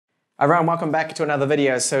Hi everyone, welcome back to another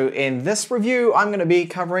video. So in this review, I'm going to be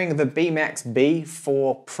covering the BMAX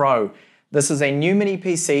B4 Pro. This is a new mini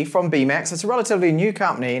PC from BMAX. It's a relatively new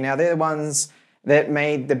company. Now they're the ones that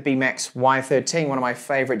made the BMAX Y13, one of my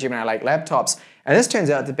favorite Gemini Lake laptops. And this turns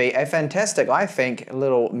out to be a fantastic, I think,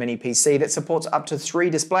 little mini PC that supports up to 3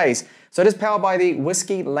 displays. So it is powered by the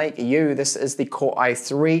Whiskey Lake U. This is the Core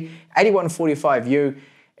i3 8145U.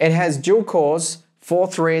 It has dual cores, 4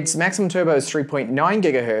 threads, maximum turbo is 3.9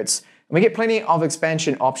 gigahertz. And we get plenty of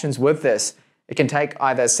expansion options with this. It can take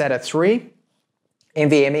either SATA 3,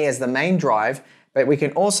 NVMe as the main drive, but we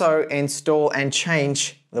can also install and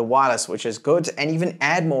change the wireless, which is good, and even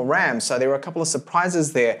add more RAM. So there were a couple of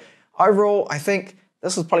surprises there. Overall, I think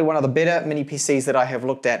this is probably one of the better mini PCs that I have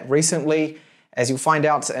looked at recently, as you'll find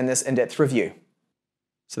out in this in-depth review.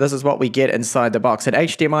 So this is what we get inside the box. An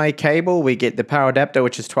HDMI cable, we get the power adapter,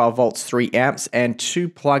 which is 12 volts, 3 amps, and 2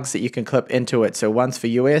 plugs that you can clip into it. So one's for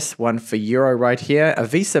US, one for Euro right here, a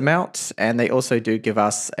VESA mount, and they also do give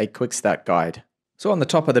us a quick start guide. So on the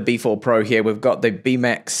top of the B4 Pro here, we've got the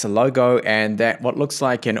BMAX logo and that what looks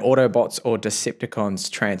like an Autobots or Decepticons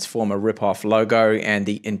Transformer ripoff logo and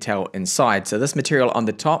the Intel inside. So this material on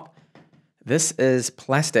the top, this is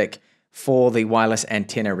plastic for the wireless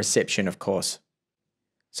antenna reception, of course.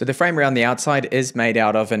 So the frame around the outside is made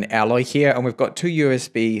out of an alloy here, and we've got 2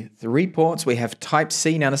 USB 3 ports. We have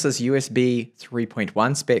Type-C, now this is USB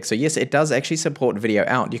 3.1 spec, so yes, it does actually support video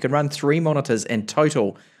out. You can run 3 monitors in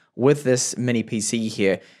total with this mini PC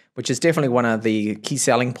here, which is definitely one of the key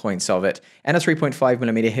selling points of it, and a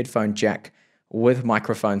 3.5mm headphone jack with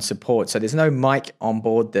microphone support. So there's no mic on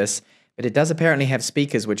board this, but it does apparently have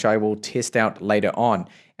speakers, which I will test out later on.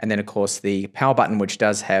 And then of course the power button, which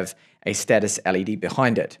does have a status LED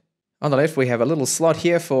behind it. On the left we have a little slot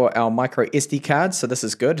here for our micro SD cards, so this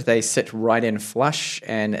is good. They sit right in flush,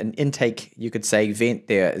 and an intake, you could say, vent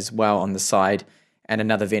there as well on the side, and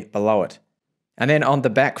another vent below it. And then on the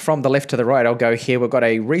back, from the left to the right, I'll go here, we've got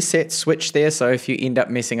a reset switch there, so if you end up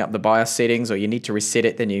messing up the BIOS settings or you need to reset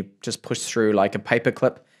it, then you just push through like a paper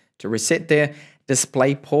clip to reset there.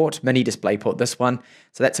 Display port, mini display port, this one,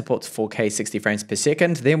 so that supports 4K 60 frames per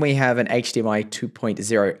second. Then we have an HDMI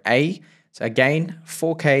 2.0A, so again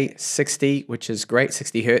 4K 60, which is great,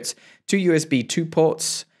 60 hertz, 2 USB 2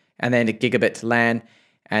 ports, and then a gigabit LAN,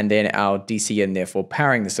 and then our DC in there for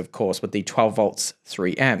powering this, of course, with the 12 volts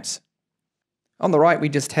 3 amps. On the right we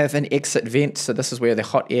just have an exit vent, so this is where the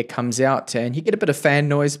hot air comes out, and you get a bit of fan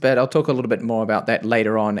noise, but I'll talk a little bit more about that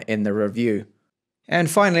later on in the review. And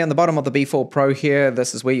finally, on the bottom of the B4 Pro here,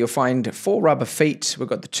 this is where you'll find 4 rubber feet. We've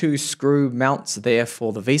got the 2 screw mounts there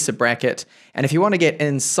for the VESA bracket. And if you want to get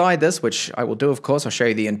inside this, which I will do, of course, I'll show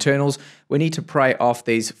you the internals, we need to pry off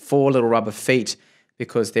these 4 little rubber feet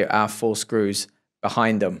because there are 4 screws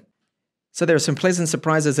behind them. So there are some pleasant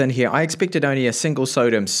surprises in here. I expected only a single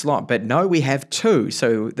SODIMM slot, but no, we have 2.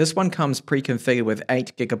 So this one comes pre-configured with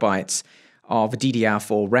 8 gigabytes of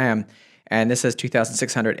DDR4 RAM. And this is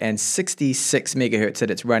 2666 megahertz that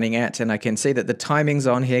it's running at, and I can see that the timings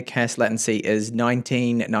on here, cache latency is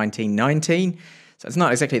 19. So it's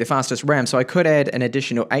not exactly the fastest RAM, so I could add an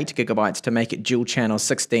additional 8 gigabytes to make it dual channel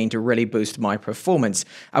 16 to really boost my performance,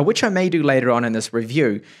 which I may do later on in this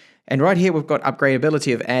review. And right here we've got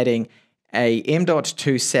upgradability of adding a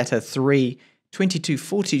M.2 SATA 3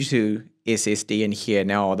 2242 SSD in here.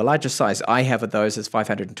 Now, the largest size I have of those is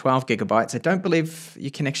 512 gigabytes. I don't believe you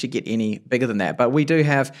can actually get any bigger than that, but we do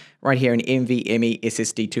have right here an NVMe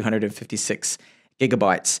SSD 256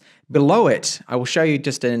 gigabytes. Below it, I will show you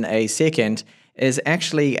just in a second, is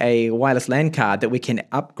actually a wireless LAN card that we can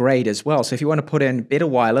upgrade as well. So if you want to put in better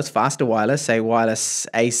wireless, faster wireless, say wireless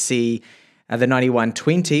AC, the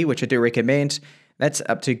 9120, which I do recommend, that's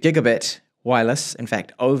up to gigabit wireless, in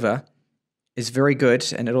fact, over, is very good,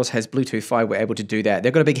 and it also has Bluetooth 5. We're able to do that.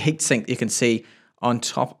 They've got a big heatsink you can see on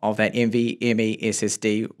top of that NVMe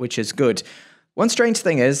SSD, which is good. One strange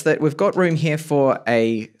thing is that we've got room here for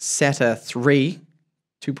a SATA 3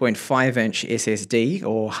 2.5-inch SSD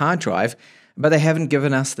or hard drive, but they haven't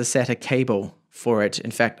given us the SATA cable for it.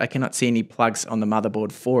 In fact, I cannot see any plugs on the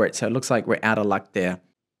motherboard for it, so it looks like we're out of luck there.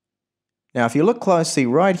 Now, if you look closely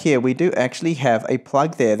right here, we do actually have a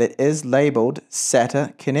plug there that is labeled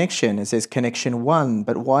SATA connection. It says connection 1,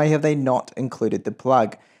 but why have they not included the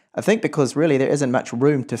plug? I think because really there isn't much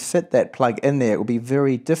room to fit that plug in there. It will be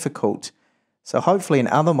very difficult. So hopefully in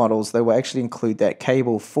other models they will actually include that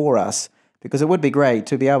cable for us, because it would be great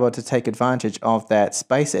to be able to take advantage of that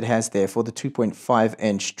space it has there for the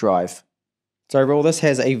 2.5-inch drive. So overall, this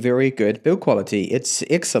has a very good build quality. It's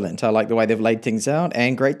excellent. I like the way they've laid things out,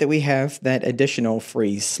 and great that we have that additional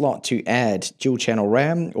free slot to add dual channel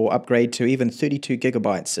RAM or upgrade to even 32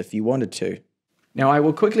 gigabytes if you wanted to. Now I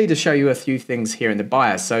will quickly just show you a few things here in the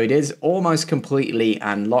BIOS. So it is almost completely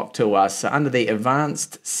unlocked to us. So under the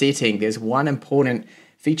advanced setting, there's one important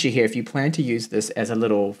feature here. If you plan to use this as a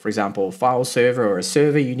little, for example, file server or a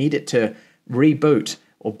server, you need it to reboot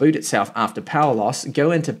or boot itself after power loss.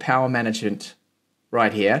 Go into power management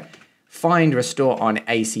right here, find restore on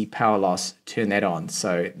AC power loss, turn that on.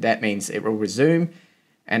 So that means it will resume,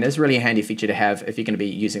 and it's really a handy feature to have if you're going to be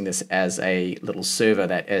using this as a little server,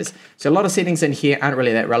 that is. So a lot of settings in here aren't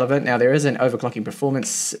really that relevant. Now there is an overclocking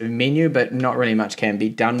performance menu, but not really much can be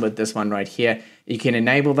done with this one right here. You can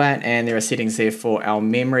enable that, and there are settings there for our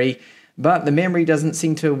memory, but the memory doesn't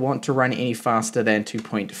seem to want to run any faster than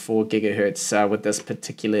 2.4 gigahertz with this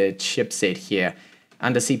particular chipset here.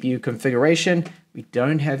 Under CPU configuration, we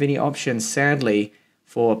don't have any options, sadly,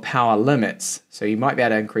 for power limits. So you might be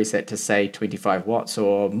able to increase that to, say, 25 watts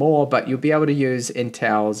or more, but you'll be able to use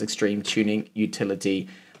Intel's Extreme Tuning utility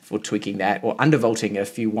for tweaking that, or undervolting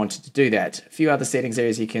if you wanted to do that. A few other settings there,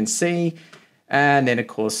 as you can see, and then, of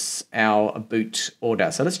course, our boot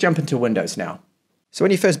order. So let's jump into Windows now. So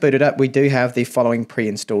when you first boot it up, we do have the following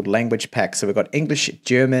pre-installed language pack. So we've got English,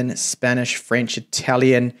 German, Spanish, French,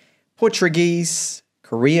 Italian, Portuguese,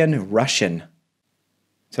 Korean, Russian.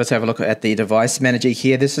 So let's have a look at the device manager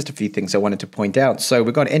here. There's just a few things I wanted to point out. So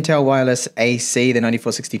we've got Intel Wireless AC, the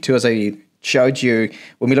 9462, as I showed you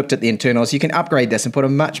when we looked at the internals. You can upgrade this and put a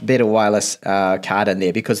much better wireless card in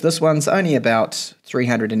there, because this one's only about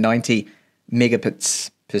 390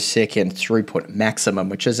 megabits per second throughput maximum,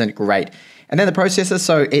 which isn't great. And then the processor,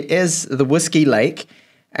 so it is the Whiskey Lake.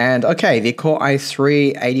 And okay, the Core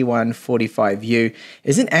i3-8145U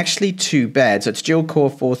isn't actually too bad. So it's dual core,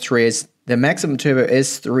 4 threads. The maximum turbo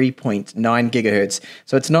is 3.9 gigahertz.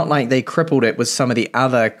 So it's not like they crippled it with some of the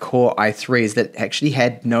other Core i3s that actually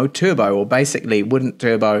had no turbo, or basically wouldn't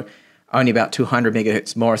turbo, only about 200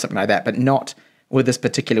 megahertz more or something like that, but not with this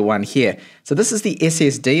particular one here. So this is the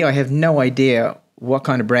SSD. I have no idea what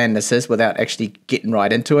kind of brand this is without actually getting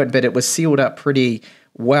right into it, but it was sealed up pretty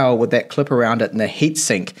well with that clip around it and the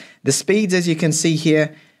heatsink. The speeds, as you can see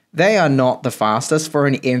here, they are not the fastest for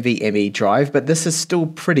an NVMe drive, but this is still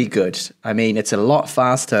pretty good. I mean, it's a lot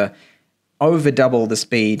faster, over double the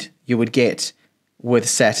speed you would get with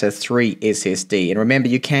SATA 3 SSD. And remember,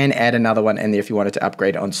 you can add another one in there if you wanted to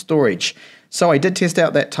upgrade on storage. So I did test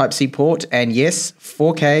out that Type-C port, and yes,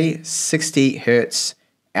 4K 60 Hertz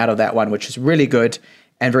out of that one, which is really good,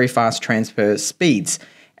 and very fast transfer speeds.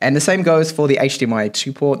 And the same goes for the HDMI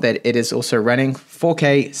 2 port, that it is also running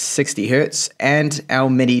 4K 60 Hertz, and our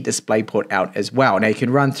mini display port out as well. Now you can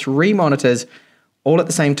run 3 monitors all at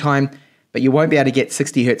the same time, but you won't be able to get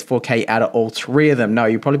 60 Hertz 4K out of all 3 of them. No,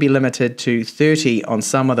 you'll probably be limited to 30 on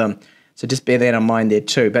some of them. So just bear that in mind there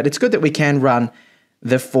too. But it's good that we can run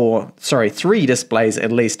the 3 displays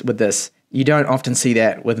at least with this. You don't often see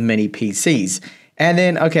that with mini PCs. And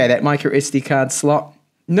then, okay, that micro SD card slot,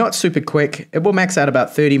 not super quick. It will max out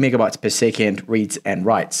about 30 megabytes per second reads and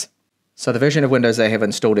writes. So the version of Windows they have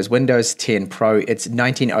installed is Windows 10 Pro. It's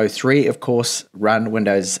 1903. Of course, run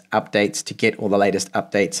Windows updates to get all the latest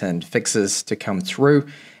updates and fixes to come through.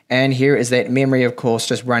 And here is that memory, of course,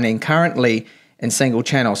 just running currently in single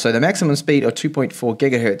channel. So the maximum speed of 2.4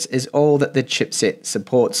 gigahertz is all that the chipset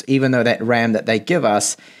supports, even though that RAM that they give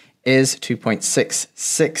us is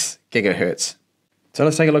 2.66 gigahertz. So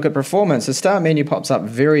let's take a look at performance. The start menu pops up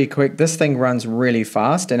very quick. This thing runs really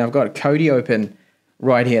fast, and I've got Kodi open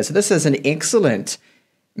right here. So this is an excellent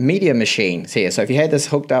media machine here. So if you had this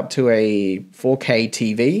hooked up to a 4K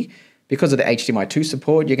TV, because of the HDMI 2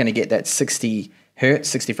 support, you're going to get that 60 Hertz,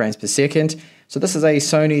 60 frames per second. So this is a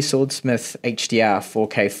Sony Swordsmith HDR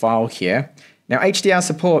 4K file here. Now HDR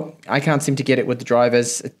support, I can't seem to get it with the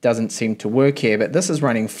drivers. It doesn't seem to work here, but this is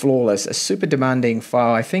running flawless. A super demanding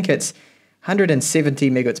file. I think it's 170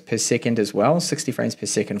 megabits per second as well, 60 frames per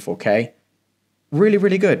second 4K. Really,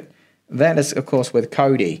 really good. That is, of course, with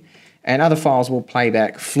Kodi. And other files will play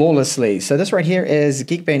back flawlessly. So this right here is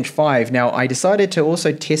Geekbench 5. Now, I decided to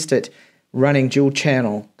also test it running dual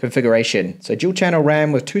channel configuration. So dual channel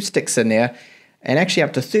RAM with 2 sticks in there, and actually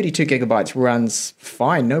up to 32 gigabytes runs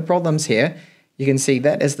fine, no problems here. You can see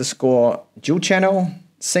that is the score. Dual channel,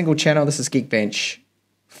 single channel, this is Geekbench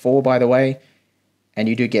 4, by the way. And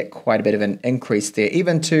you do get quite a bit of an increase there,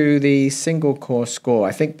 even to the single core score,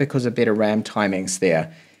 I think because of better RAM timings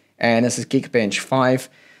there. And this is Geekbench 5.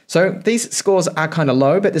 So these scores are kind of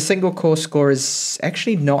low, but the single core score is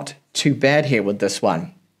actually not too bad here with this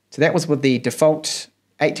one. So that was with the default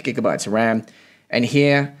 8 gigabytes of RAM, and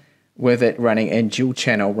here with it running in dual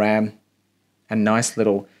channel RAM, a nice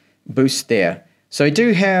little boost there. So I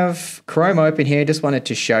do have Chrome open here. Just wanted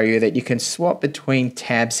to show you that you can swap between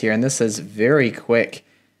tabs here, and this is very quick.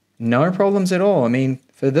 No problems at all. I mean,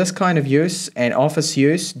 for this kind of use and office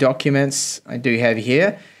use, documents I do have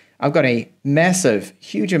here, I've got a massive,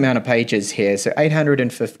 huge amount of pages here, so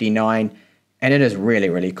 859, and it is really,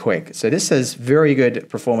 really quick. So this is very good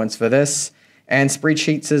performance for this, and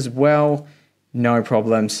spreadsheets as well, no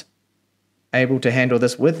problems. Able to handle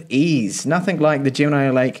this with ease. Nothing like the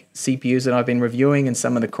Gemini Lake CPUs that I've been reviewing and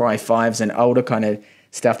some of the Cry 5s and older kind of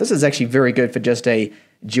stuff. This is actually very good for just a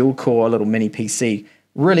dual core little mini PC.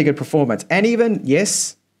 Really good performance. And even,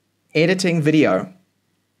 yes, editing video.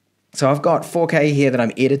 So I've got 4K here that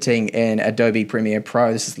I'm editing in Adobe Premiere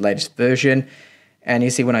Pro. This is the latest version. And you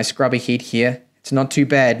see when I scrub ahead here, it's not too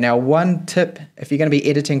bad. Now, one tip, if you're going to be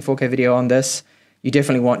editing 4K video on this, you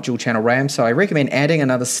definitely want dual channel RAM. So I recommend adding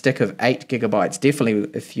another stick of 8 gigabytes.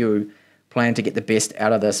 Definitely if you plan to get the best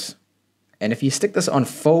out of this. And if you stick this on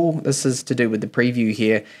full, this is to do with the preview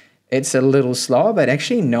here, it's a little slower, but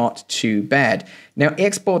actually not too bad. Now,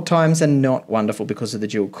 export times are not wonderful because of the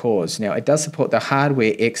dual cores. Now, it does support the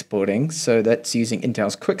hardware exporting, so that's using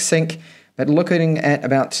Intel's QuickSync, but looking at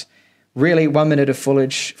about really 1 minute of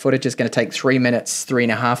footage is going to take 3 minutes,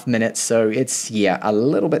 3.5 minutes, so it's, yeah, a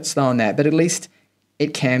little bit slow on that, but at least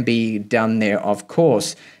it can be done there, of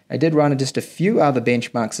course. I did run just a few other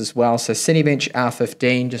benchmarks as well, so Cinebench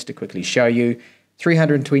R15, just to quickly show you,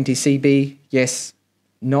 320 CB, yes,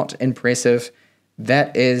 not impressive.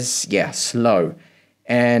 That is, yeah, slow.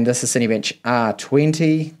 And this is Cinebench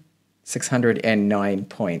R20, 609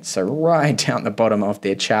 points. So right down the bottom of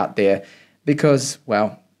their chart there because,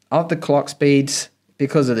 well, of the clock speeds,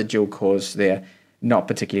 because of the dual cores, they're not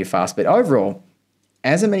particularly fast. But overall,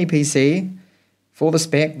 as a mini PC, for the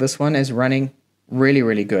spec, this one is running really,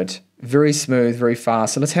 really good. Very smooth, very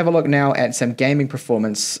fast. So let's have a look now at some gaming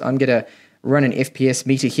performance. I'm going to run an FPS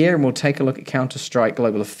meter here, and we'll take a look at Counter-Strike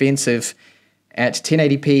Global Offensive at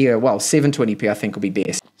 1080p, or well, 720p I think will be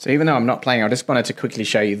best. So even though I'm not playing, I just wanted to quickly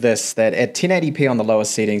show you this, that at 1080p on the lower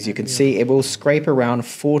settings, you can see it will scrape around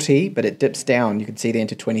 40, but it dips down. You can see there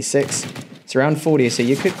into 26. It's around 40, so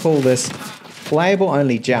you could call this playable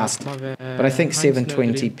only just, but I think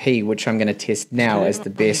 720p, which I'm going to test now, is the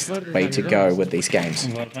best way to go with these games.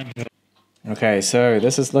 Okay, so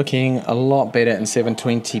this is looking a lot better in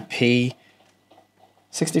 720p.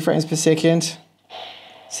 60 frames per second.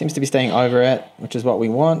 Seems to be staying over it, which is what we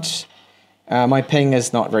want. My ping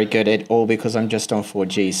is not very good at all because I'm just on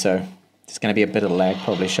 4G, so there's going to be a bit of lag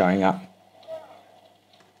probably showing up.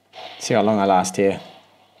 See how long I last here.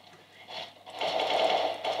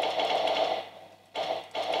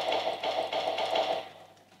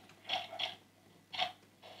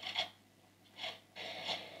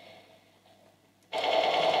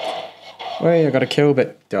 Well, I got a kill,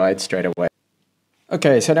 but died straight away.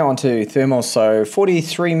 Okay, so now on to thermal. So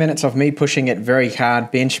 43 minutes of me pushing it very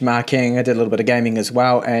hard, benchmarking. I did a little bit of gaming as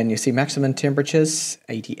well, and you see maximum temperatures,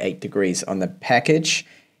 88 degrees on the package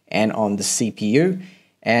and on the CPU.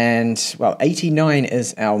 And, well, 89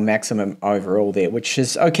 is our maximum overall there, which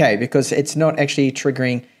is okay because it's not actually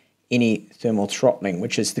triggering any thermal throttling,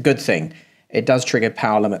 which is the good thing. It does trigger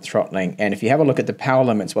power limit throttling, and if you have a look at the power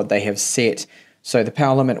limits, what they have set, so the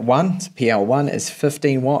power limit 1, PL1, is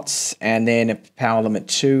 15 watts, and then power limit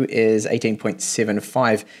 2 is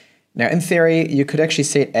 18.75. Now, in theory, you could actually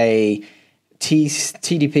set a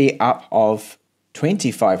TDP up of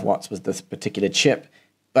 25 watts with this particular chip,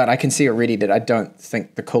 but I can see already that I don't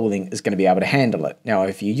think the cooling is going to be able to handle it. Now,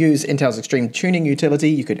 if you use Intel's Extreme Tuning utility,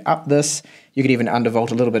 you could up this. You could even undervolt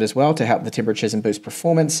a little bit as well to help the temperatures and boost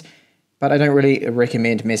performance, but I don't really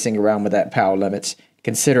recommend messing around with that power limit,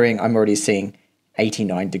 considering I'm already seeing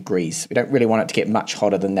 89 degrees. We don't really want it to get much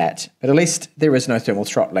hotter than that, but at least there is no thermal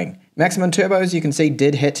throttling. Maximum turbos, you can see,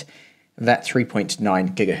 did hit that 3.9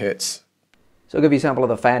 gigahertz. So I'll give you a sample of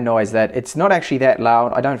the fan noise. That it's not actually that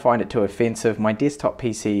loud. I don't find it too offensive. My desktop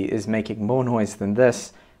PC is making more noise than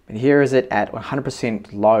this, but here is it at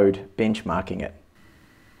 100% load, benchmarking it.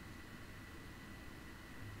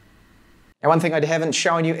 Now, one thing I haven't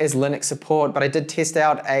shown you is Linux support, but I did test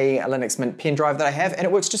out a Linux Mint pen drive that I have, and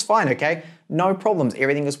it works just fine, okay? No problems,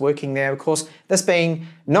 everything is working there. Of course, this being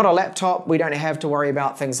not a laptop, we don't have to worry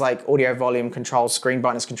about things like audio volume controls, screen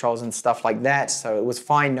brightness controls, and stuff like that, so it was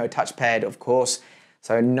fine, no touchpad, of course,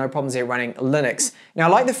 so no problems here running Linux. Now, I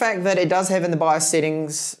like the fact that it does have in the BIOS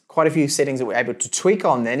settings quite a few settings that we're able to tweak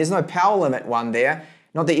on there. There's no power limit one there,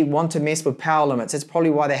 not that you want to mess with power limits, it's probably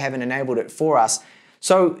why they haven't enabled it for us.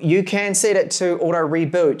 So you can set it to auto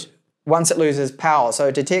reboot once it loses power. So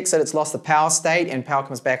it detects that it's lost the power state and power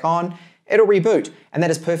comes back on, it'll reboot. And that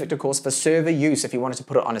is perfect, of course, for server use if you wanted to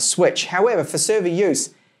put it on a switch. However, for server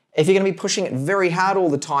use, if you're going to be pushing it very hard all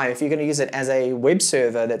the time, if you're going to use it as a web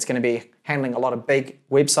server that's going to be handling a lot of big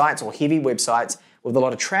websites or heavy websites with a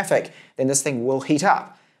lot of traffic, then this thing will heat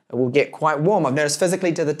up. It will get quite warm. I've noticed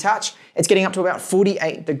physically to the touch, it's getting up to about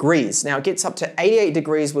 48 degrees. Now it gets up to 88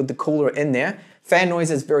 degrees with the cooler in there. Fan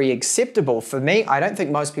noise is very acceptable for me. I don't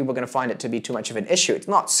think most people are going to find it to be too much of an issue. It's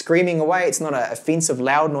not screaming away, it's not an offensive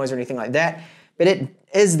loud noise or anything like that, but it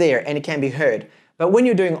is there and it can be heard. But when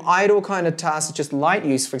you're doing idle kind of tasks, just light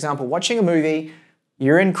use, for example, watching a movie,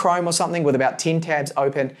 you're in Chrome or something with about 10 tabs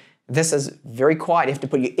open, this is very quiet. You have to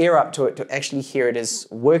put your ear up to it to actually hear it is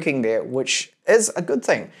working there, which is a good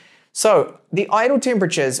thing. So the idle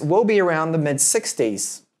temperatures will be around the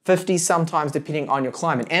mid-60s, 50 sometimes depending on your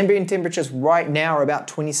climate. Ambient temperatures right now are about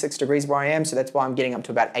 26 degrees where I am, so that's why I'm getting up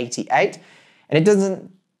to about 88. And it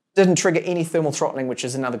didn't trigger any thermal throttling, which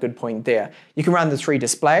is another good point there. You can run the 3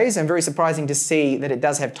 displays, and very surprising to see that it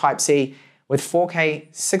does have Type-C with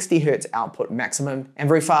 4K 60 Hz output maximum and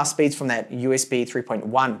very fast speeds from that USB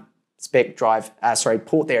 3.1 spec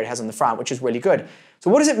port there it has on the front, which is really good. So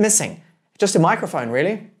what is it missing? Just a microphone,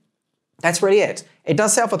 really? That's really it. It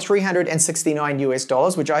does sell for $369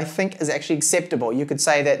 US, which I think is actually acceptable. You could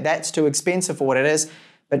say that that's too expensive for what it is,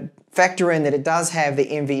 but factor in that it does have the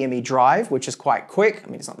NVMe drive, which is quite quick. I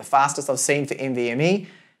mean, it's not the fastest I've seen for NVMe,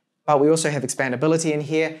 but we also have expandability in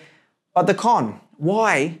here. But the con,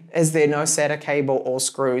 why is there no SATA cable or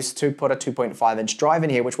screws to put a 2.5-inch drive in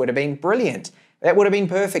here, which would have been brilliant? That would have been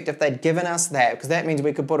perfect if they'd given us that, because that means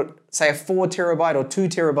we could put, say, a 4 terabyte or 2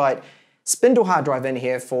 terabyte spindle hard drive in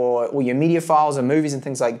here for all your media files and movies and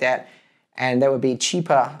things like that, and that would be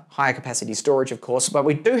cheaper, higher capacity storage, of course. But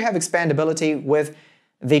we do have expandability with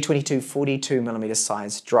the 2242mm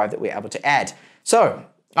size drive that we're able to add. So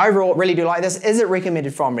overall, really do like this. Is it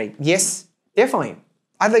recommended from me? Yes, definitely.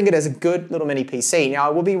 I think it is a good little mini PC. Now I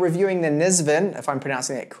will be reviewing the Nisvin, if I'm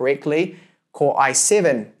pronouncing that correctly, Core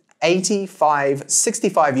i7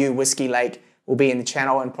 8565U Whiskey Lake will be in the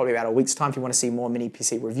channel in probably about a week's time if you want to see more mini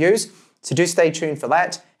PC reviews. So do stay tuned for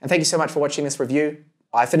that. And thank you so much for watching this review.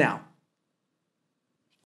 Bye for now.